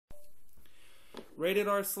Rated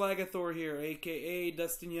R Slagathor here, aka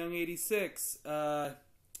Dustin Young 86.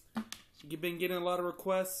 You've been getting a lot of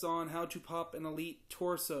requests on how to pop an Elite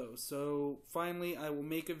torso, so finally I will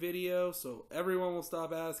make a video so everyone will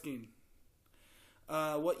stop asking.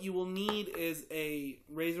 What you will need is a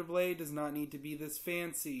razor blade. Does not need to be this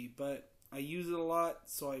fancy, but I use it a lot,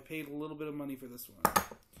 so I paid a little bit of money for this one.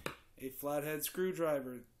 A flathead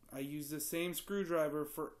screwdriver. I use the same screwdriver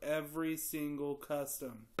for every single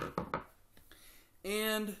custom.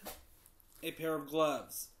 And a pair of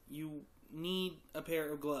gloves. You need a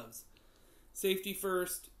pair of gloves. Safety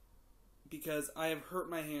first, because I have hurt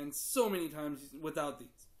my hands so many times without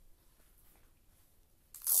these.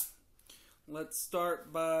 Let's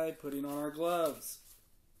start by putting on our gloves.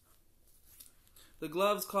 The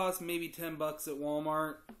gloves cost maybe 10 bucks at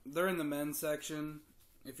Walmart. They're in the men's section.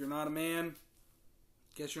 If you're not a man,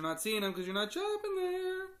 guess you're not seeing them because you're not shopping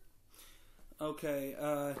there. Okay,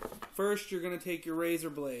 first you're going to take your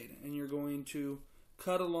razor blade and you're going to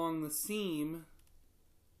cut along the seam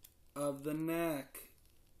of the neck.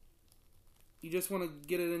 You just want to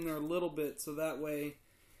get it in there a little bit so that way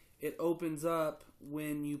it opens up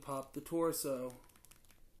when you pop the torso.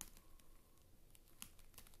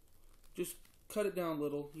 Just cut it down a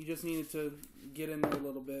little. You just need it to get in there a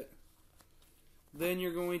little bit. Then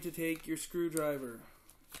you're going to take your screwdriver.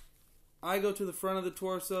 I go to the front of the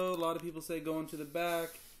torso. A lot of people say go into the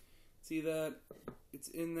back. See that? It's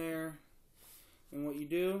in there. And what you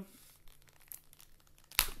do,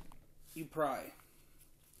 you pry.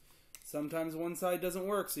 Sometimes one side doesn't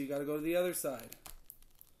work, so you got to go to the other side.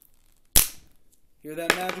 Hear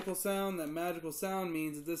that magical sound? That magical sound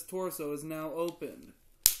means that this torso is now opened.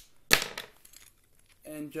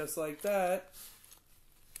 And just like that,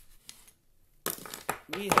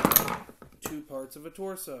 we have two parts of a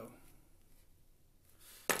torso.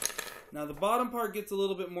 Now the bottom part gets a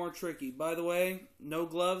little bit more tricky. By the way, no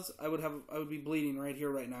gloves. I would be bleeding right here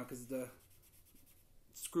right now because the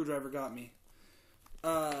screwdriver got me.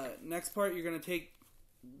 Next part, you're going to take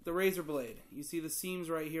the razor blade. You see the seams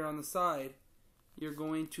right here on the side. You're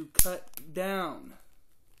going to cut down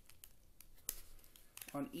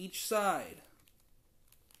on each side,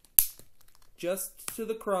 just to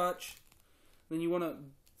the crotch. Then you want to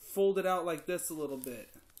fold it out like this a little bit.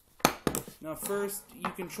 Now first, you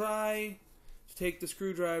can try to take the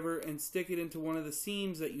screwdriver and stick it into one of the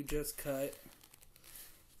seams that you just cut.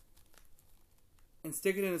 And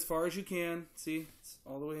stick it in as far as you can. See? It's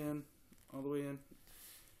all the way in. All the way in.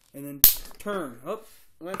 And then turn. Oh,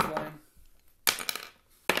 it went flying.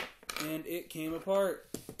 And it came apart.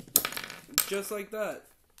 Just like that.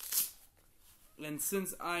 And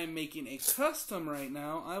since I'm making a custom right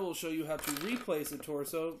now, I will show you how to replace a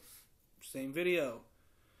torso. Same video.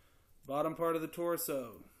 Bottom part of the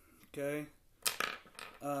torso. Okay.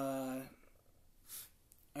 I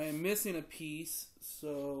am missing a piece,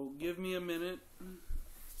 so give me a minute.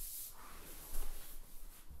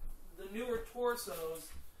 The newer torsos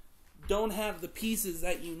don't have the pieces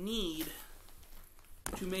that you need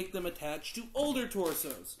to make them attach to older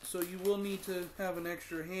torsos, so you will need to have an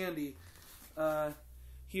extra handy.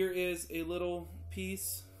 Here is a little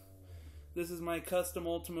piece. This is my custom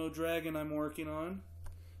Ultimo Dragon I'm working on.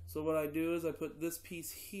 So what I do is I put this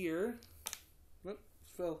piece here. Whoop,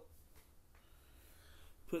 fell.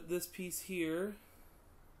 Put this piece here.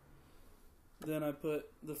 Then I put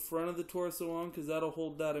the front of the torso on because that'll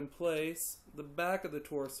hold that in place. The back of the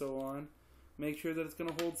torso on. Make sure that it's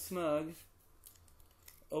going to hold snug.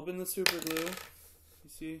 Open the super glue. You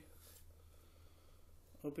see?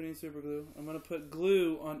 Opening super glue. I'm going to put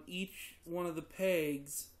glue on each one of the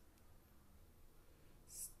pegs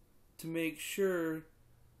to make sure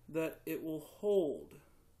that it will hold.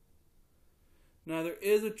 Now there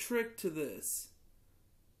is a trick to this.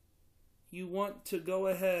 You want to go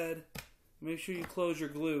ahead, make sure you close your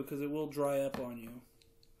glue because it will dry up on you.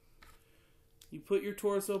 You put your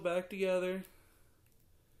torso back together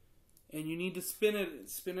and you need to spin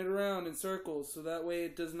it around in circles so that way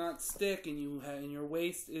it does not stick and your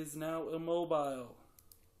waist is now immobile.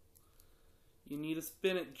 You need to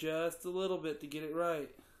spin it just a little bit to get it right.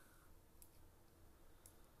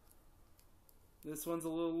 This one's a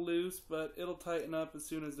little loose, but it'll tighten up as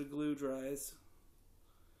soon as the glue dries.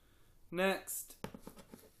 Next,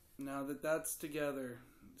 now that that's together,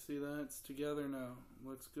 see that? It's together now.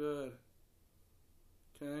 Looks good.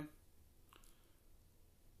 Okay.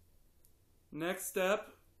 Next step,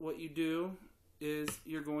 what you do is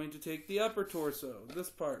you're going to take the upper torso, this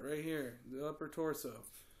part right here, the upper torso.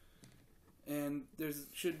 And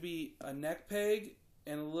should be a neck peg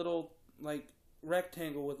and a little, like,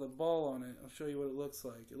 rectangle with a ball on it. I'll show you what it looks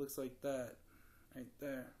like. It looks like that right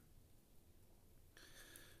there.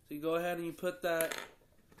 So you go ahead and you put that,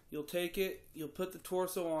 you'll take it, you'll put the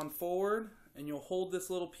torso on forward, and you'll hold this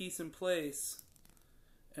little piece in place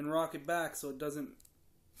and rock it back so it doesn't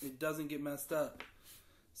get messed up.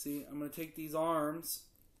 See, I'm going to take these arms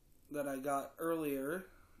that I got earlier,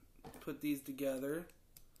 put these together,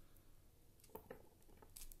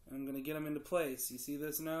 and I'm going to get them into place. You see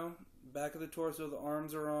this now? Back of the torso, the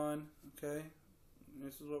arms are on, okay?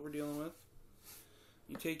 This is what we're dealing with.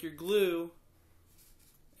 You take your glue,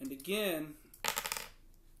 and again,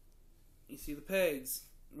 you see the pegs.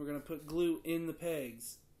 We're going to put glue in the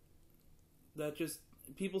pegs. That just,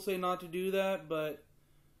 people say not to do that, but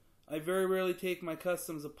I very rarely take my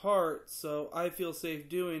customs apart, so I feel safe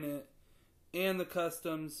doing it. And my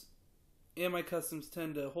customs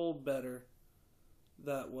tend to hold better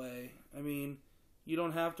that way. I mean, you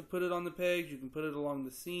don't have to put it on the pegs. You can put it along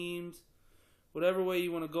the seams. Whatever way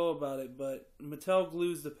you want to go about it, but Mattel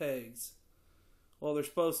glues the pegs. Well, they're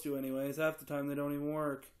supposed to anyways. Half the time they don't even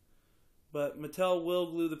work. But Mattel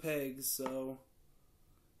will glue the pegs, so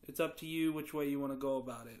it's up to you which way you want to go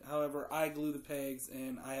about it. However, I glue the pegs,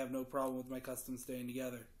 and I have no problem with my customs staying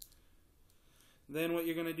together. Then what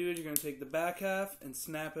you're going to do is you're going to take the back half and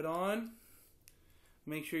snap it on.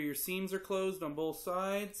 Make sure your seams are closed on both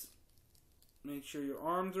sides. Make sure your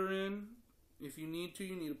arms are in. If you need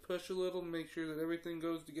to push a little to make sure that everything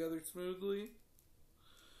goes together smoothly.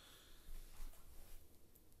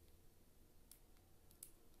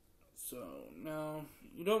 So now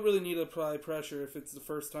you don't really need to apply pressure if it's the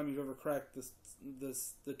first time you've ever cracked the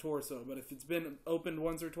torso, but if it's been opened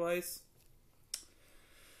once or twice,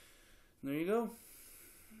 there you go.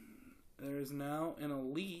 There is now an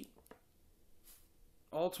Elite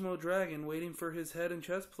Ultimo Dragon waiting for his head and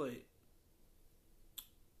chest plate.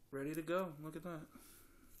 Ready to go. Look at that.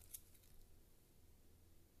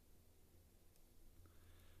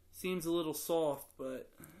 Seems a little soft, but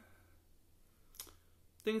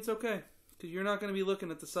I think it's okay, because you're not going to be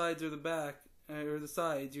looking at the sides or the back, or the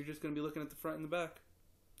sides. You're just going to be looking at the front and the back.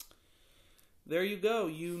 There you go.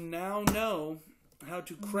 You now know how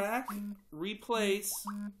to crack, replace,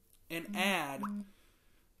 and add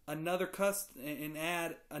another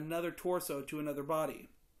torso to another body.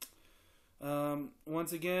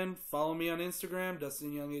 Once again, follow me on Instagram,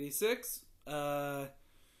 DustinYoung86.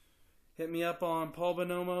 Hit me up on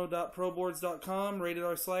paulbonomo.proboards.com, Rated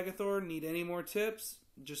R Slagathor. Need any more tips?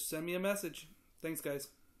 Just send me a message. Thanks, guys.